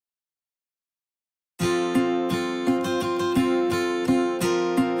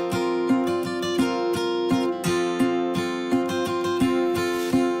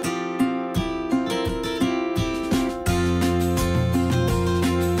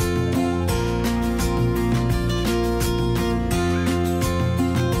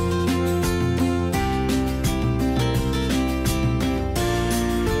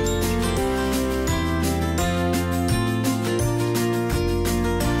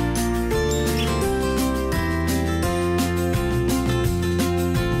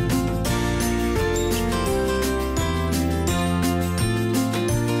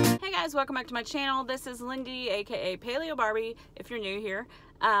welcome back to my channel. This is Lindy, aka Paleobarbie, if you're new here.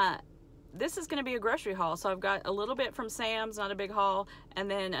 This is going to be a grocery haul, so I've got a little bit from Sam's, not a big haul,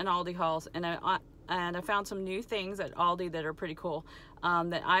 and then an Aldi haul, and I found some new things at Aldi that are pretty cool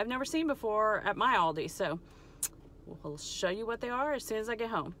that I've never seen before at my Aldi, so we'll show you what they are as soon as I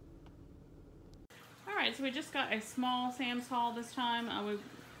get home. Alright, so we just got a small Sam's haul this time. We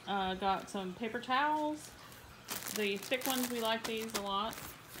got some paper towels. The thick ones, we like these a lot.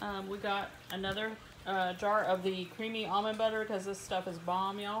 We got another jar of the creamy almond butter because this stuff is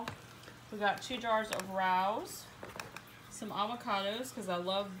bomb, y'all. We got 2 jars of Rouse, some avocados because I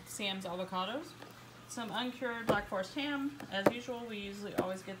love Sam's avocados, some uncured Black Forest ham, as usual. We usually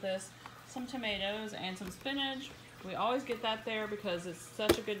always get this, some tomatoes, and some spinach. We always get that there because it's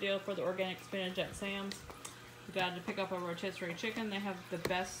such a good deal for the organic spinach at Sam's. We got to pick up a rotisserie chicken. They have the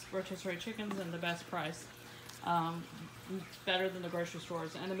best rotisserie chickens and the best price. Better than the grocery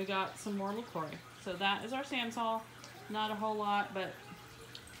stores. And then we got some more LaCroix. So that is our Sam's haul. Not a whole lot, but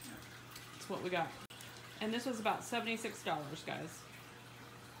it's what we got. And this was about $76, guys.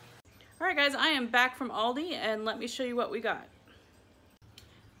 Alright guys, I am back from Aldi and let me show you what we got.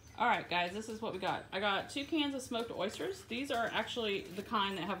 Alright guys, this is what we got. I got 2 cans of smoked oysters. These are actually the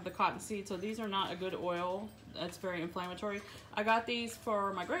kind that have the cotton seed, so these are not a good oil. That's very inflammatory. I got these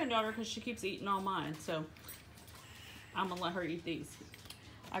for my granddaughter because she keeps eating all mine, so I'm gonna let her eat these.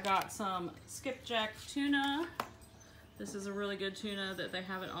 I got some skipjack tuna. This is a really good tuna that they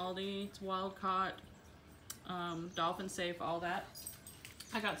have at Aldi. It's wild caught, dolphin safe, all that.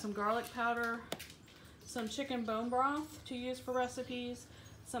 I got some garlic powder, some chicken bone broth to use for recipes,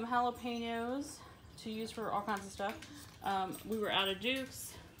 some jalapenos to use for all kinds of stuff. We were out of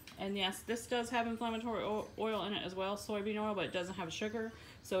Duke's, and yes, this does have inflammatory oil in it as well, soybean oil, but it doesn't have sugar.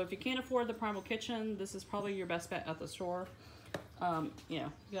 So if you can't afford the Primal Kitchen, this is probably your best bet at the store. You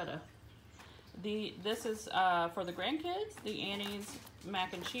know, you gotta. This is for the grandkids, the Annie's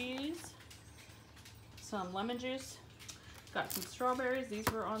mac and cheese, some lemon juice, got some strawberries.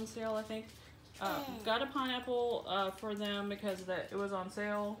 These were on sale, I think. Got a pineapple for them because it was on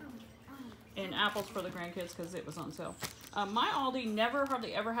sale, and apples for the grandkids because it was on sale. My Aldi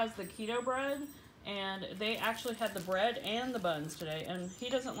hardly ever has the keto bread, and they actually had the bread and the buns today, and he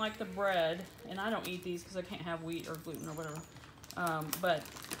doesn't like the bread, and I don't eat these because I can't have wheat or gluten or whatever. But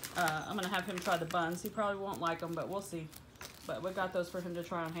I'm going to have him try the buns. He probably won't like them, but we'll see. But we got those for him to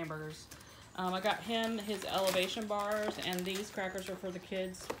try on hamburgers. I got him his elevation bars, and these crackers are for the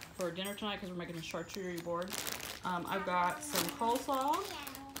kids for dinner tonight because we're making a charcuterie board. I've got some coleslaw,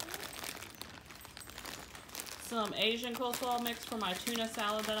 some Asian coleslaw mix for my tuna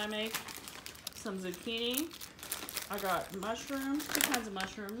salad that I make, some zucchini. I got mushrooms, 2 kinds of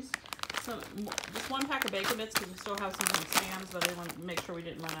mushrooms, just 1 pack of bacon bits because we still have some from Sam's, but I want to make sure we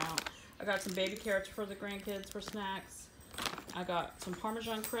didn't run out. I got some baby carrots for the grandkids for snacks. I got some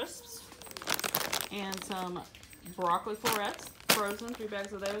Parmesan crisps and some broccoli florets, frozen, 3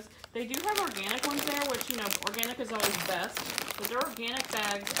 bags of those. They do have organic ones there, which, you know, organic is always best. But their organic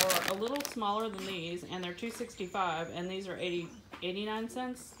bags are a little smaller than these, and they're $2.65, and these are 89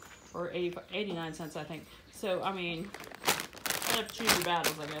 cents, or 89 cents, I think. So, I mean, I have to choose your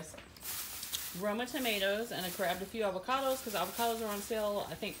battles, I guess. Roma tomatoes, and I grabbed a few avocados, because avocados are on sale,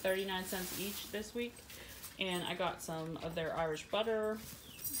 I think 39 cents each this week. And I got some of their Irish butter,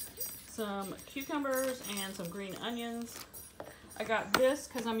 some cucumbers, and some green onions. I got this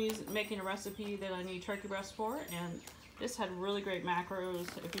because I'm making a recipe that I need turkey breast for, and this had really great macros.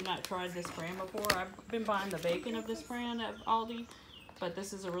 If you've not tried this brand before, I've been buying the bacon of this brand at Aldi, but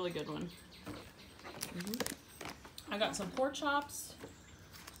this is a really good one. I got some pork chops,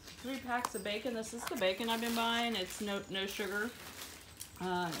 3 packs of bacon. This is the bacon I've been buying. It's no sugar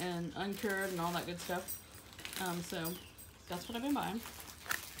and uncured and all that good stuff. So that's what I've been buying.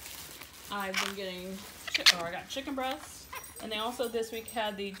 I've been getting, I got chicken breasts, and they also this week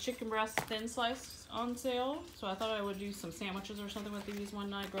had the chicken breast thin slice on sale. So I thought I would do some sandwiches or something with these one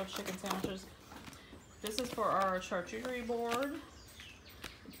night, grilled chicken sandwiches. This is for our charcuterie board.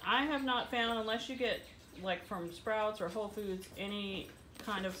 I have not found, unless you get like from Sprouts or Whole Foods, any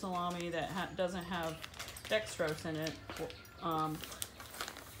kind of salami that doesn't have dextrose in it.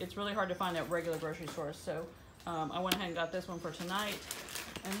 It's really hard to find at regular grocery stores. So I went ahead and got this one for tonight.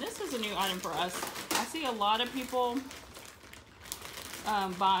 And this is a new item for us. I see a lot of people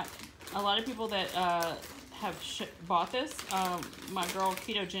that have bought this. My girl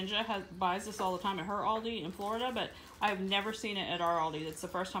Ketogenic buys this all the time at her Aldi in Florida, but I've never seen it at our Aldi. It's the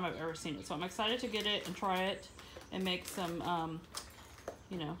first time I've ever seen it. So I'm excited to get it and try it and make some,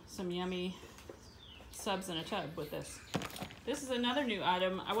 you know, some yummy subs in a tub with this. This is another new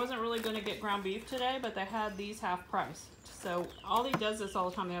item. I wasn't really going to get ground beef today, but they had these half price. So Aldi does this all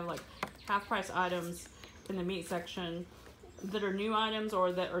the time. They have like half price items in the meat section that are new items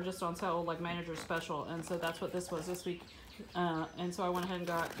or that are just on sale, like manager special. And so that's what this was this week. And so I went ahead and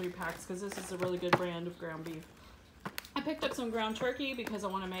got 3 packs because this is a really good brand of ground beef. I picked up some ground turkey because I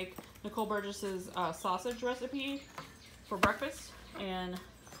want to make Nicole Burgess's sausage recipe for breakfast. And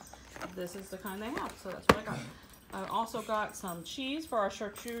this is the kind they have, so that's what I got. I also got some cheese for our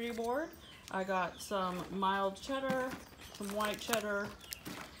charcuterie board. I got some mild cheddar, some white cheddar,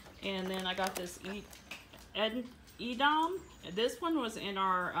 and then I got this Edam. This one was in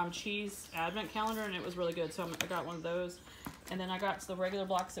our cheese advent calendar, and it was really good, so I got one of those. And then I got the regular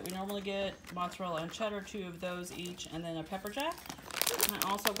blocks that we normally get, mozzarella and cheddar, 2 of those each, and then a pepper jack. And I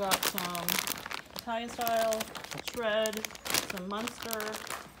also got some Italian style shred, some Munster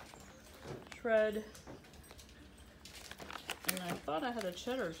shred, and I thought I had a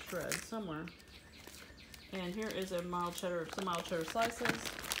cheddar shred somewhere. And here is a mild cheddar, some mild cheddar slices.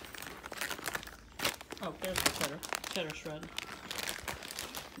 Oh, there's the cheddar shred.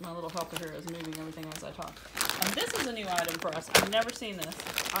 My little helper here is moving everything as I talk. This is a new item for us. I've never seen this.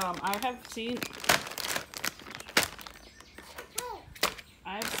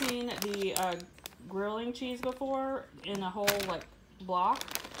 I've seen the grilling cheese before in a whole like block,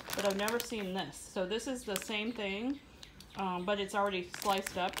 but I've never seen this. So this is the same thing, but it's already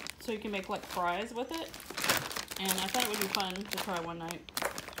sliced up, so you can make like fries with it. And I thought it would be fun to try one night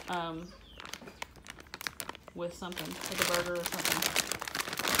with something, like a burger or something,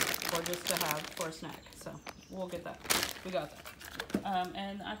 or just to have for a snack. So we'll get that. We got that.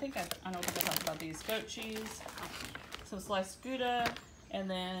 And I think I don't think I talked about these. Goat cheese, some sliced Gouda, and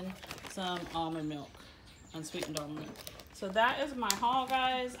then some almond milk, unsweetened almond milk. So that is my haul,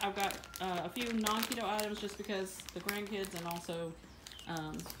 guys. I've got a few non-keto items just because the grandkids, and also,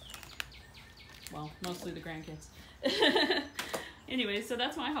 well, mostly the grandkids. Anyway, so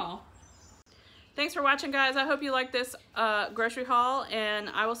that's my haul. Thanks for watching, guys. I hope you liked this grocery haul, and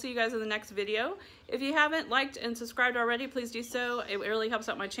I will see you guys in the next video. If you haven't liked and subscribed already, please do so. It really helps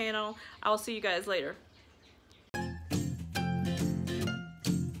out my channel. I will see you guys later.